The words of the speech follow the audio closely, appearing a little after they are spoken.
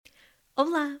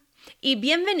Hola y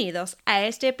bienvenidos a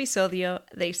este episodio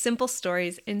de Simple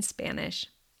Stories in Spanish.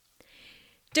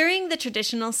 During the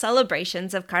traditional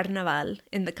celebrations of Carnaval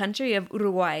in the country of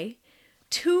Uruguay,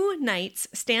 two nights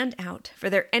stand out for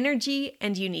their energy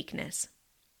and uniqueness.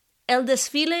 El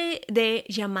Desfile de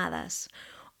Llamadas,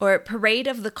 or Parade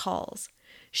of the Calls,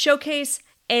 showcase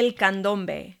El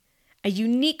Candombe, a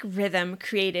unique rhythm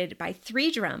created by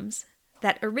three drums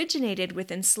that originated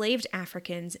with enslaved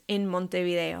Africans in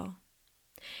Montevideo.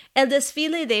 El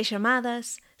Desfile de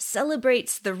Llamadas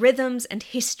celebrates the rhythms and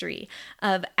history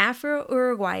of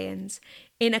Afro-Uruguayans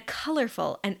in a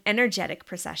colorful and energetic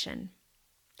procession.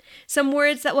 Some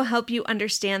words that will help you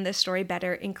understand this story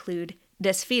better include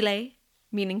desfile,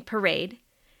 meaning parade,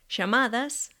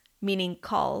 llamadas, meaning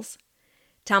calls,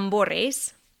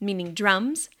 tambores, meaning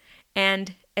drums,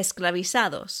 and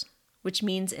esclavizados, which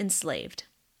means enslaved.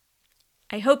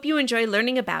 I hope you enjoy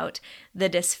learning about the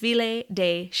Desfile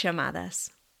de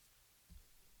Llamadas.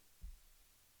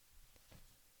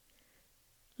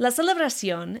 La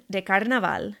celebración de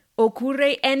Carnaval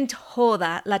ocurre en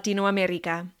toda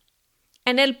Latinoamérica.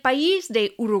 En el país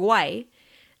de Uruguay,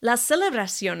 las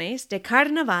celebraciones de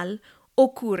Carnaval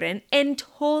ocurren en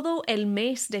todo el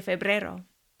mes de febrero.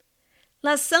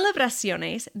 Las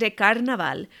celebraciones de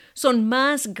Carnaval son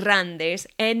más grandes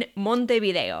en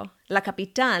Montevideo, la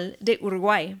capital de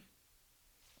Uruguay.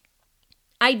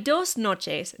 Hay dos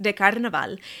noches de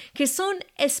Carnaval que son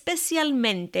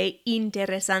especialmente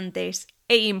interesantes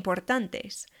e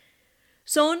importantes.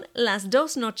 Son las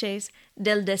dos noches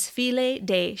del Desfile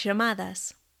de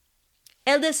Llamadas.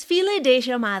 El Desfile de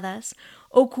Llamadas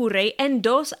ocurre en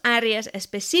dos áreas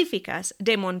específicas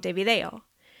de Montevideo.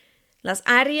 Las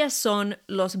áreas son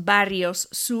los barrios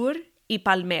Sur y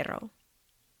Palmero.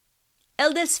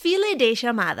 El Desfile de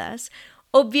Llamadas,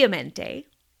 obviamente,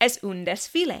 es un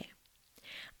desfile.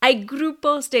 Hay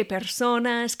grupos de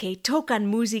personas que tocan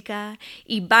música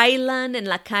y bailan en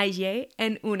la calle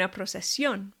en una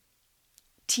procesión.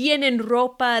 Tienen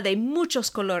ropa de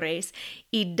muchos colores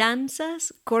y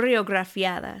danzas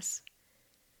coreografiadas.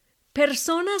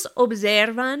 Personas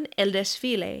observan el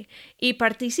desfile y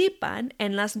participan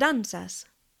en las danzas.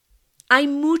 Hay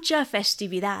mucha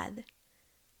festividad.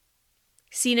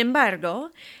 Sin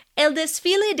embargo, el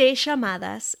desfile de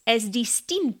llamadas es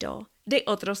distinto de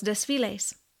otros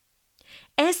desfiles.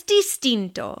 Es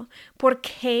distinto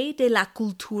porque de la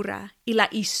cultura y la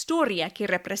historia que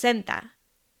representa.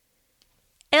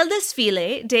 El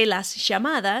desfile de las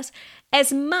llamadas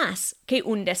es más que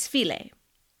un desfile.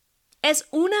 Es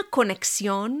una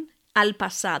conexión al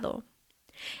pasado.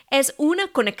 Es una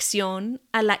conexión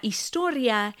a la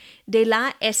historia de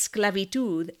la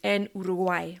esclavitud en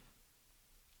Uruguay.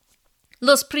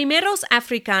 Los primeros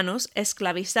africanos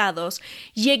esclavizados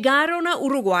llegaron a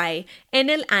Uruguay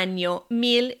en el año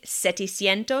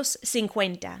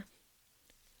 1750.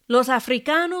 Los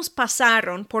africanos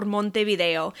pasaron por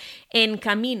Montevideo en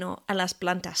camino a las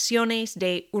plantaciones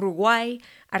de Uruguay,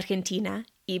 Argentina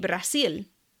y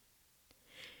Brasil.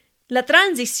 La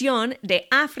transición de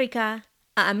África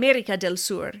a América del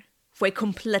Sur fue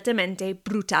completamente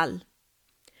brutal.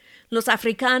 Los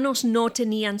africanos no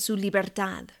tenían su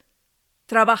libertad.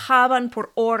 Trabajaban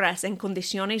por horas en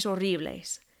condiciones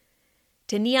horribles.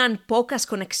 Tenían pocas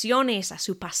conexiones a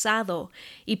su pasado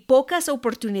y pocas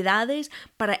oportunidades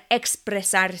para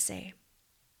expresarse.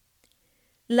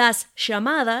 Las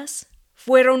llamadas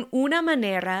fueron una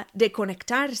manera de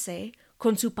conectarse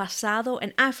con su pasado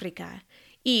en África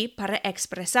y para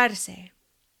expresarse.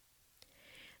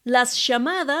 Las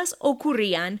llamadas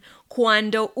ocurrían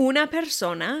cuando una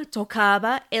persona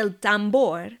tocaba el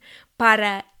tambor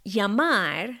para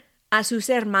llamar a sus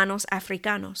hermanos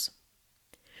africanos.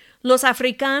 Los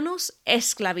africanos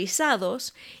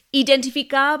esclavizados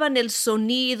identificaban el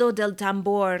sonido del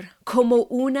tambor como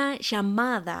una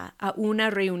llamada a una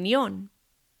reunión.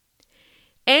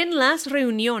 En las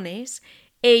reuniones,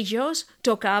 ellos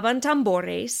tocaban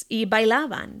tambores y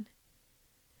bailaban.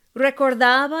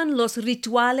 Recordaban los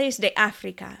rituales de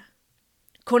África.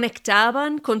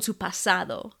 Conectaban con su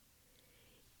pasado.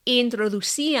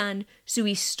 Introducían su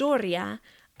historia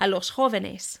a los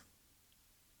jóvenes.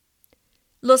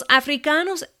 Los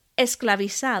africanos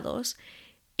esclavizados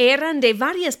eran de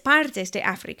varias partes de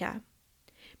África,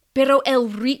 pero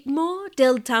el ritmo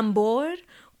del tambor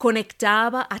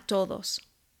conectaba a todos.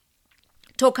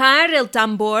 Tocar el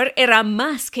tambor era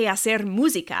más que hacer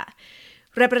música.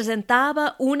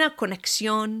 Representaba una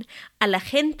conexión a la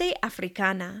gente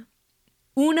africana,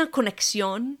 una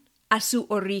conexión a su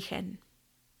origen.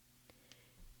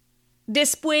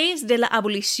 Después de la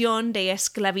abolición de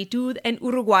esclavitud en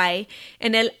Uruguay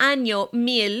en el año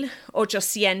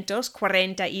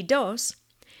 1842,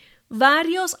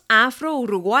 varios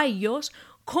afro-uruguayos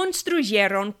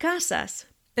construyeron casas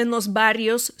en los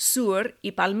barrios Sur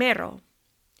y Palmero.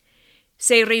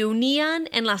 Se reunían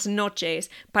en las noches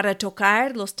para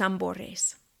tocar los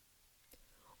tambores.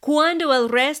 Cuando el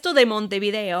resto de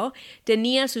Montevideo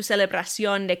tenía su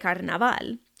celebración de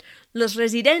carnaval, los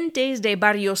residentes de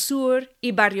Barrio Sur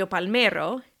y Barrio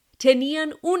Palmero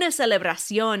tenían una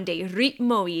celebración de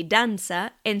ritmo y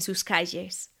danza en sus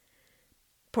calles.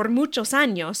 Por muchos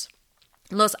años,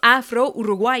 los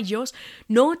afro-uruguayos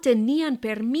no tenían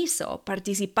permiso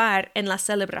participar en las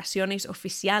celebraciones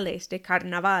oficiales de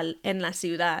carnaval en la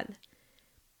ciudad.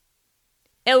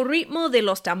 El ritmo de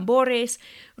los tambores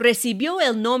recibió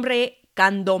el nombre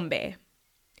candombe.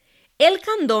 El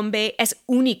candombe es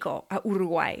único a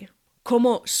Uruguay,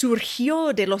 como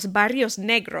surgió de los barrios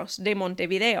negros de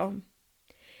Montevideo.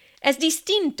 Es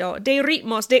distinto de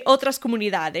ritmos de otras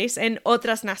comunidades en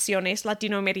otras naciones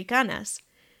latinoamericanas.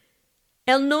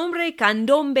 El nombre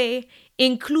candombe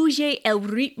incluye el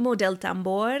ritmo del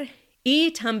tambor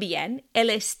y también el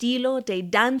estilo de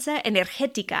danza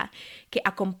energética que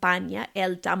acompaña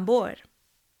el tambor.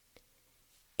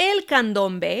 El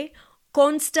candombe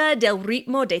consta del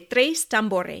ritmo de 3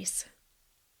 tambores.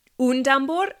 Un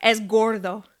tambor es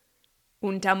gordo,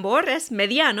 un tambor es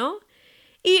mediano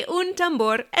y un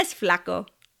tambor es flaco.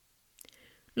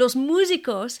 Los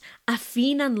músicos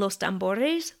afinan los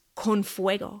tambores con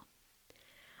fuego.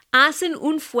 Hacen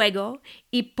un fuego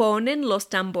y ponen los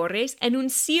tambores en un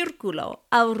círculo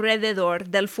alrededor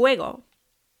del fuego.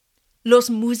 Los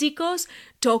músicos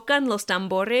tocan los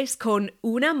tambores con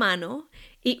una mano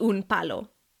y un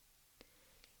palo.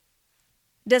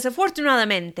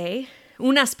 Desafortunadamente,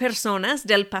 unas personas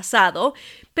del pasado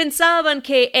pensaban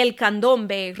que el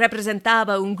candombe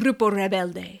representaba un grupo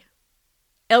rebelde.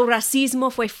 El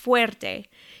racismo fue fuerte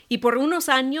y por unos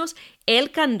años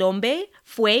el candombe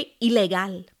fue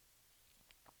ilegal.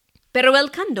 Pero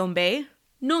el candombe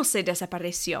no se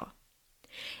desapareció.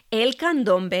 El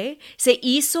candombe se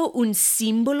hizo un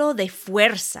símbolo de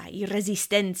fuerza y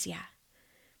resistencia.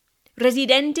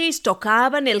 Residentes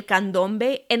tocaban el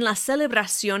candombe en las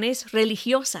celebraciones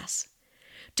religiosas.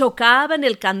 Tocaban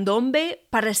el candombe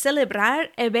para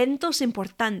celebrar eventos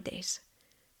importantes.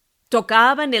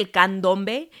 Tocaban el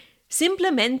candombe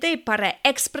simplemente para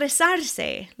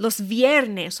expresarse los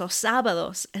viernes o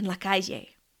sábados en la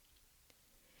calle.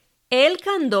 El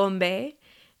candombe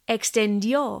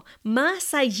extendió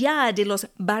más allá de los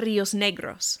barrios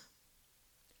negros.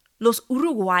 Los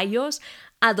uruguayos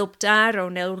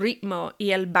adoptaron el ritmo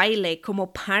y el baile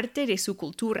como parte de su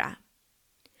cultura.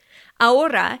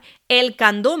 Ahora, el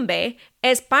candombe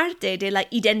es parte de la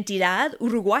identidad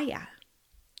uruguaya.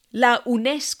 La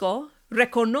UNESCO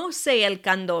reconoce el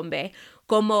candombe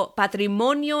como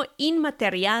patrimonio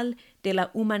inmaterial de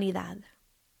la humanidad.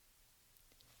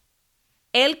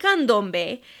 El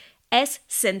candombe es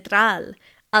central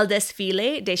al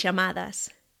desfile de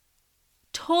llamadas.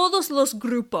 Todos los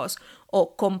grupos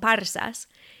o comparsas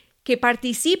que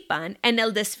participan en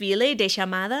el desfile de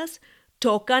llamadas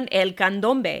tocan el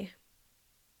candombe.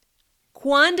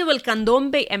 Cuando el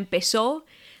candombe empezó,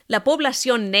 la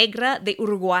población negra de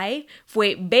Uruguay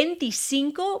fue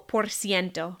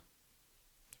 25%.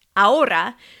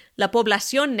 Ahora, la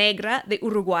población negra de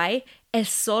Uruguay es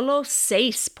solo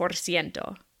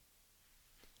 6%.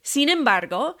 Sin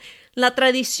embargo, la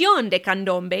tradición de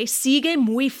candombe sigue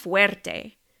muy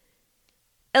fuerte.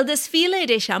 El desfile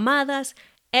de llamadas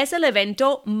es el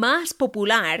evento más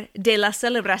popular de las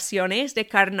celebraciones de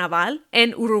carnaval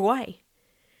en Uruguay.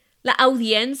 La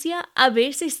audiencia a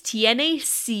veces tiene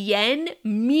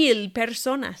 100,000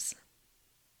 personas.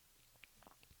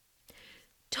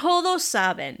 Todos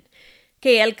saben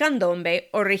que el candombe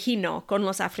originó con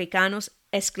los africanos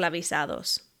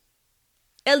esclavizados.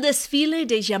 El desfile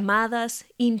de llamadas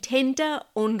intenta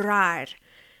honrar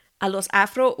a los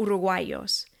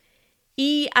afro-uruguayos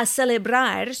y a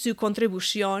celebrar su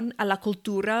contribución a la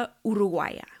cultura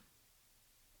uruguaya.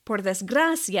 Por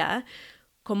desgracia,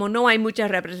 como no hay mucha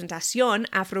representación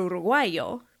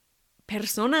afro-uruguayo,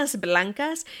 personas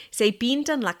blancas se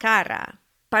pintan la cara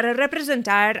para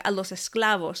representar a los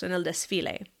esclavos en el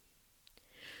desfile.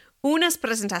 Unas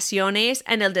presentaciones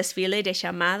en el desfile de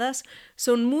llamadas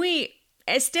son muy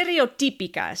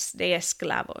estereotípicas de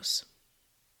esclavos.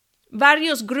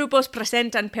 Varios grupos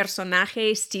presentan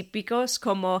personajes típicos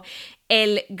como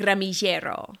el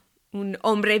gramillero, un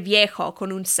hombre viejo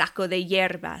con un saco de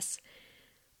hierbas,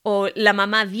 o la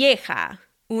mamá vieja,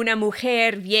 una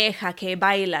mujer vieja que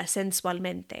baila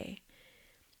sensualmente,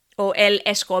 o el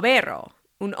escobero,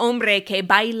 un hombre que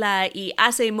baila y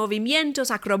hace movimientos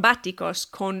acrobáticos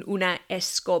con una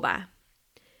escoba.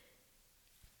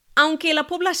 Aunque la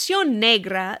población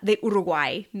negra de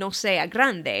Uruguay no sea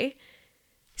grande,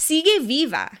 sigue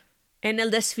viva en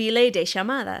el desfile de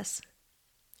llamadas.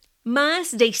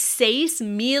 Más de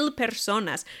 6,000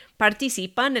 personas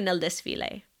participan en el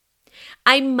desfile.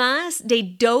 Hay más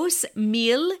de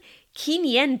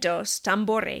 2,500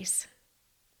 tambores.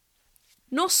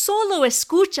 No solo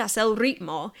escuchas el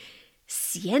ritmo,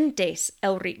 sientes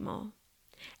el ritmo.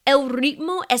 El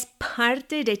ritmo es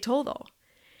parte de todo.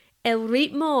 El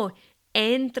ritmo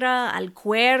entra al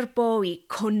cuerpo y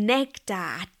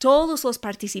conecta a todos los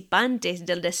participantes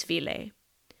del desfile.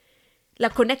 La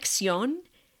conexión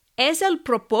es el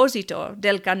propósito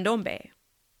del candombe.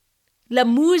 La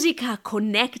música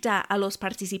conecta a los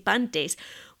participantes,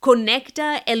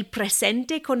 conecta el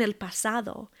presente con el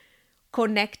pasado,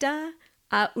 conecta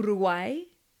a Uruguay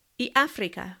y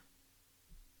África.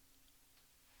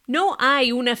 No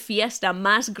hay una fiesta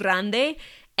más grande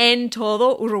en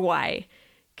todo Uruguay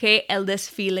que el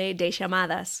desfile de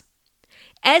llamadas.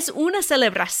 Es una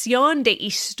celebración de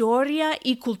historia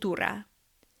y cultura.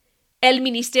 El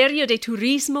Ministerio de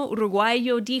Turismo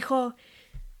uruguayo dijo: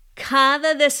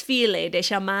 cada desfile de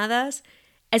llamadas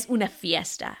es una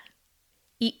fiesta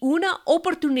y una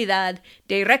oportunidad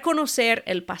de reconocer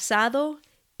el pasado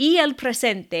y el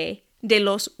presente de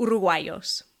los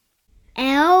uruguayos.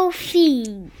 El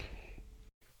fin.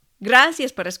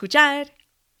 Gracias por escuchar.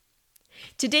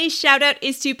 Today's shout out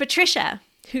is to Patricia,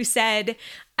 who said,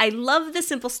 "I love the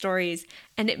simple stories,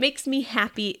 and it makes me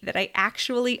happy that I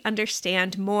actually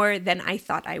understand more than I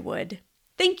thought I would.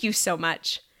 Thank you so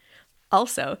much.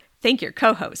 Also, thank your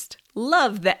co-host.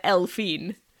 Love the El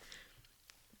Fin."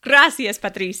 Gracias,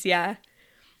 Patricia.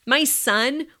 My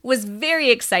son was very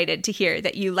excited to hear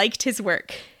that you liked his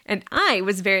work, and I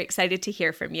was very excited to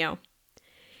hear from you.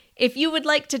 If you would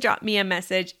like to drop me a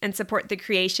message and support the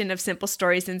creation of Simple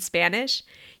Stories in Spanish,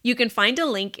 you can find a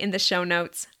link in the show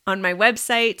notes on my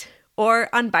website or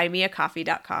on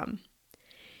buymeacoffee.com.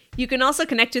 You can also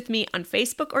connect with me on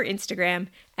Facebook or Instagram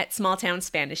at Small Town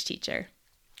Spanish Teacher.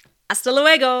 Hasta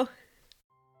luego!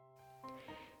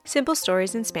 Simple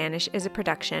Stories in Spanish is a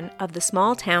production of the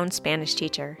Small Town Spanish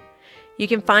Teacher. You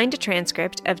can find a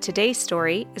transcript of today's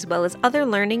story as well as other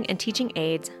learning and teaching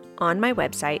aids on my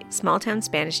website,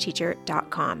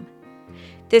 smalltownspanishteacher.com.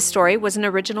 This story was an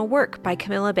original work by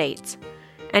Camilla Bates.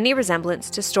 Any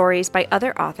resemblance to stories by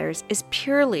other authors is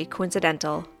purely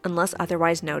coincidental unless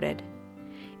otherwise noted.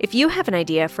 If you have an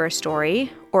idea for a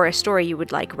story or a story you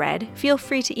would like read, feel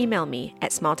free to email me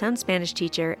at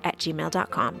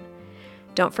smalltownspanishteacher@gmail.com.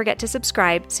 Don't forget to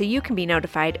subscribe so you can be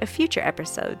notified of future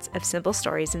episodes of Simple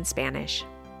Stories in Spanish.